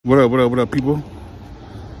What up, people?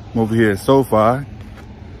 I'm over here at SoFi.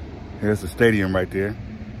 Here's the stadium right there.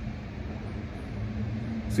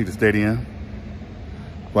 See the stadium?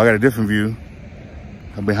 Well, I got a different view.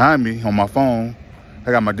 Behind me on my phone, I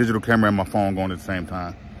got my digital camera and my phone going at the same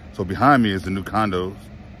time. So behind me is the new condos.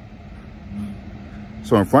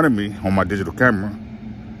 So in front of me on my digital camera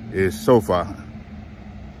is SoFi.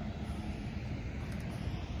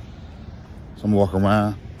 So I'm walking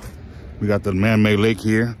around. We got the man-made lake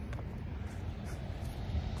here.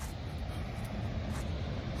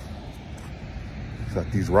 It's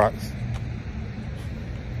like these rocks.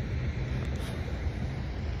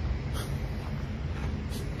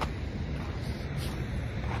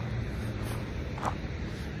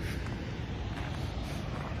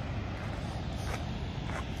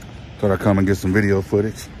 Thought I'd come and get some video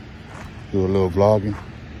footage, do a little vlogging.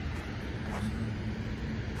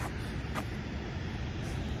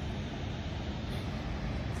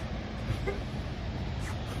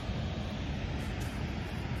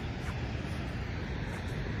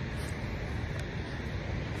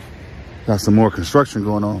 Got some more construction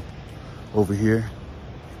going on over here.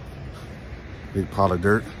 Big pile of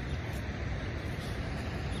dirt.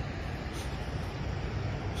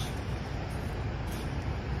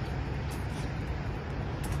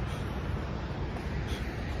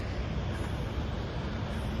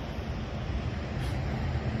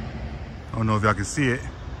 I don't know if y'all can see it,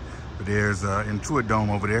 but there's an Intuit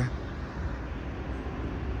Dome over there.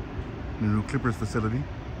 The new Clippers facility.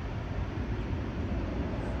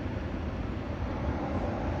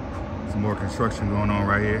 Some more construction going on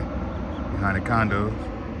right here behind the condos.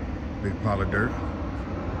 Big pile of dirt.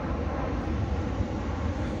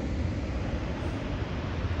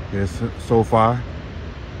 Here's SoFi.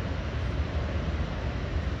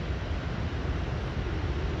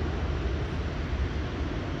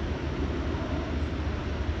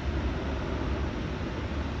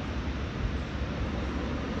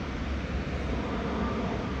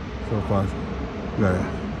 SoFi. Got an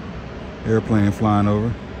airplane flying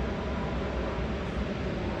over.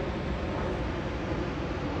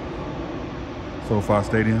 SoFi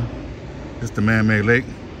Stadium. It's the man-made lake.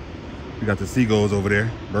 We got the seagulls over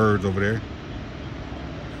there, birds over there.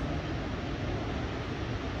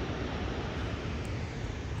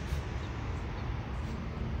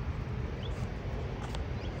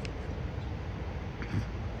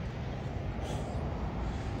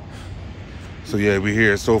 So yeah, we're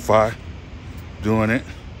here at SoFi doing it,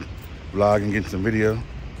 vlogging, getting some video.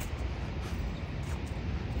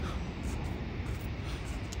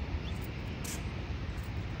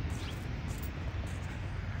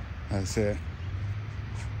 Like I said,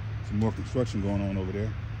 some more construction going on over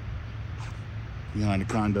there behind the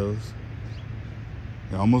condos.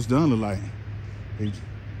 They're almost done, look like. Every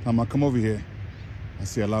time I come over here, I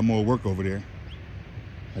see a lot more work over there.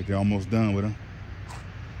 Like they're almost done with them.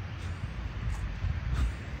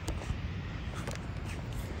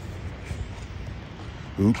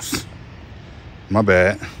 Oops, my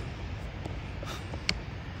bad.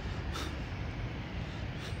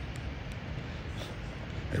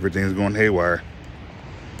 Everything's going haywire.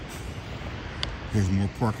 There's more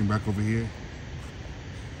parking back over here.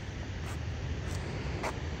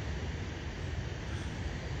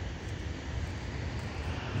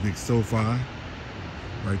 Big SoFi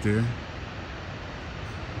right there.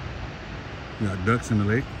 We got ducks in the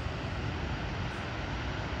lake.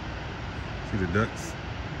 See the ducks?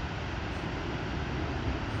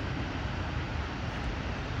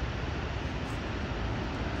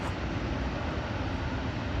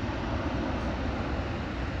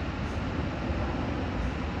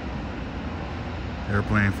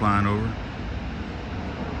 Airplane flying over.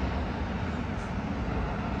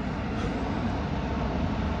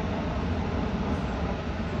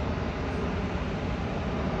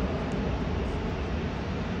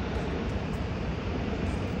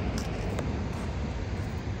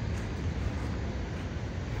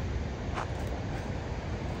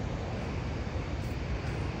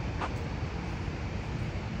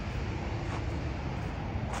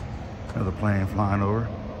 Another plane flying over.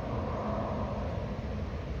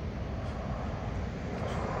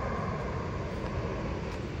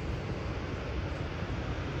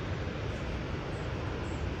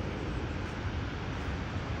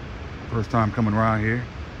 First time coming around here,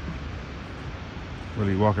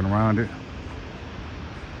 really walking around it.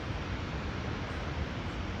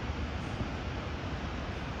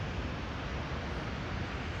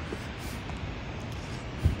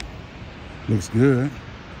 Looks good.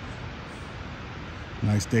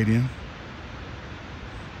 Nice stadium.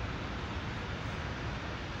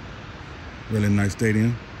 Really nice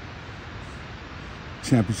stadium.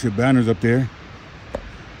 championship banners up there.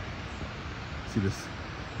 See this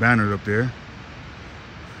banner up there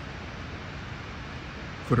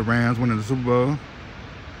for the Rams winning the Super Bowl.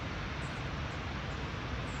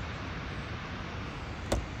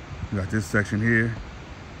 We got this section here.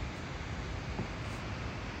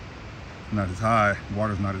 Not as high.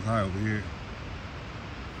 Water's not as high over here.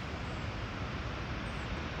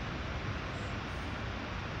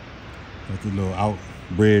 Got the little out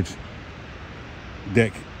bridge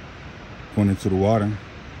deck going into the water.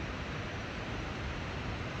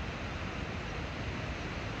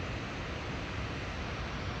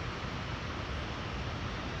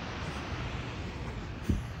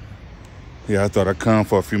 Yeah, I thought I'd come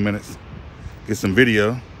for a few minutes, get some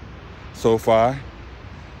video. SoFi,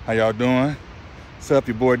 how y'all doing? What's up,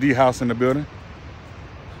 your boy D House in the building.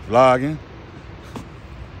 Vlogging,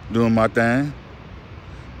 doing my thing.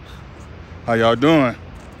 How y'all doing?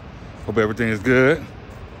 Hope everything is good.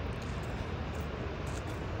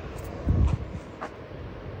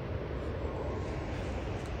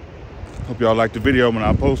 Hope y'all like the video when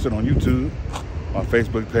I post it on YouTube, my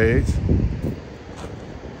Facebook page.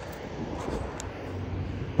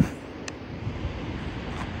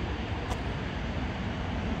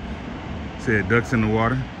 Said ducks in the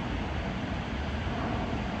water.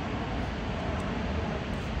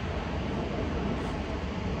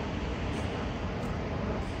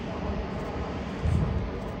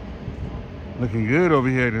 Looking good over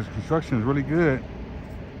here. This construction is really good.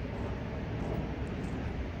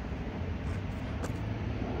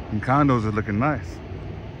 And condos are looking nice.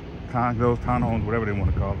 Condos, townhomes, whatever they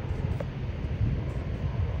want to call it.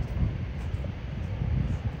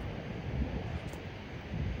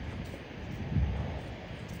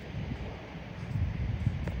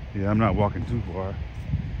 Yeah, I'm not walking too far.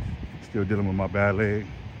 Still dealing with my bad leg.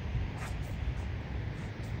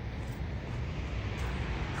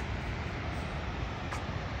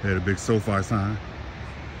 They had a big SoFi sign.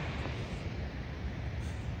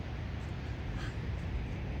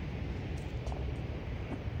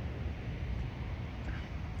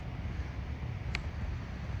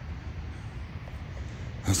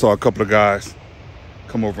 I saw a couple of guys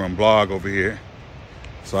come over and blog over here.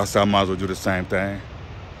 So I said I might as well do the same thing.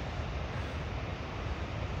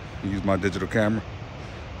 Use my digital camera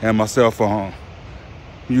and my cell phone.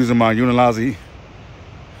 I'm using my Unilazi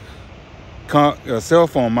cell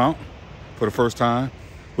phone mount for the first time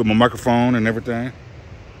with my microphone and everything.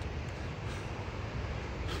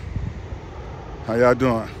 How y'all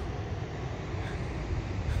doing?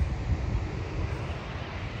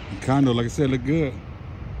 The condo, like I said, look good.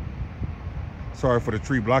 Sorry for the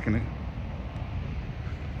tree blocking it.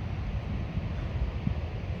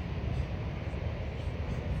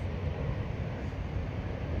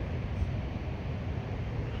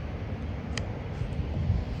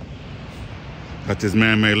 Got this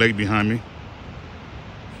man-made lake behind me.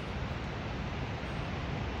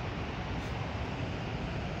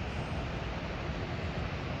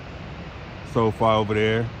 SoFi over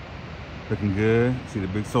there, looking good. See the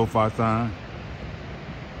big SoFi sign.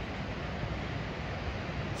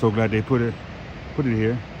 So glad they put it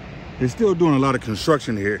here. They're still doing a lot of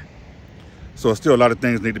construction here, so still a lot of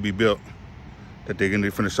things need to be built that they're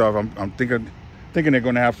gonna finish off. I'm thinking they're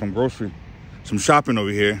gonna have some shopping over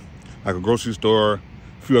here, like a grocery store,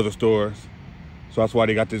 a few other stores. So that's why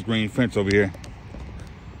they got this green fence over here.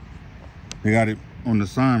 They got it on the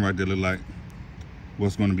sign right there, look like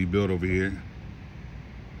what's gonna be built over here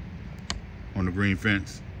on the green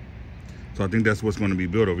fence. So I think that's what's gonna be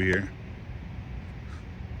built over here.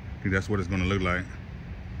 I think that's what it's gonna look like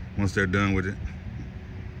once they're done with it.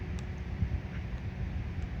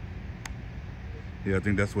 Yeah, I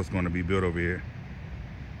think that's what's gonna be built over here.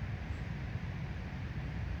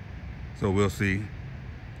 So we'll see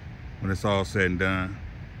when it's all said and done.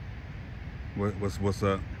 What's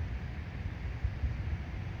up?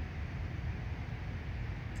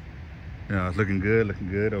 Yeah, it's looking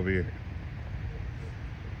good over here.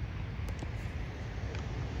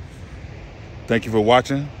 Thank you for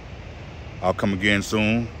watching. I'll come again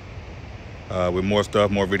soon with more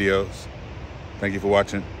stuff, more videos. Thank you for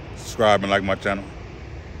watching. Subscribe and like my channel.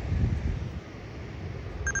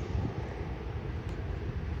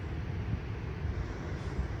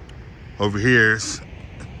 Over here is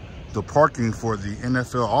the parking for the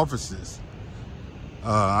NFL offices.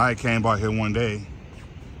 I came by here one day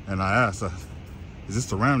and I asked, is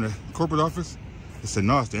this around the corporate office? They said,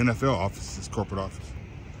 no, it's the NFL office, it's corporate office.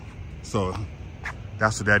 So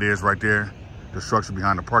that's what that is right there, the structure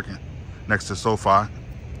behind the parking next to SoFi.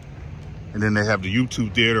 And then they have the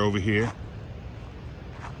YouTube theater over here.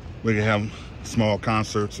 We can have small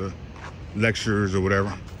concerts or lectures or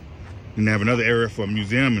whatever. And they have another area for a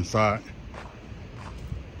museum inside.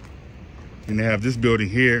 And they have this building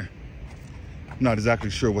here. I'm not exactly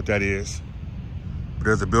sure what that is. But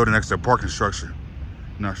there's a building next to a parking structure.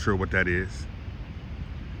 Not sure what that is.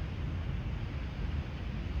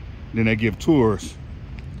 Then they give tours,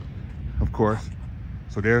 of course.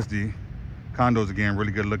 So there's the condos again.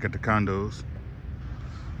 Really good look at the condos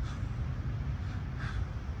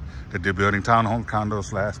that they're building, townhome condos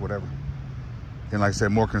slash whatever. And like I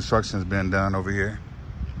said, more construction has been done over here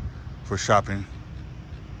for shopping.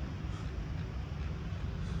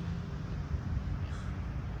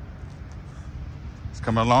 It's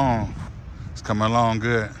coming along. It's coming along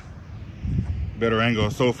good. Better angle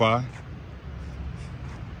of SoFi.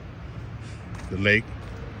 The lake.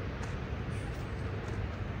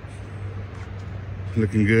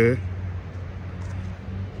 Looking good.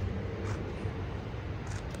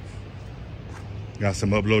 Got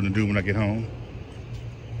some uploading to do when I get home.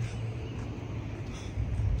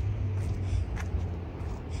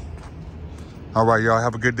 All right, y'all,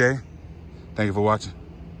 have a good day. Thank you for watching.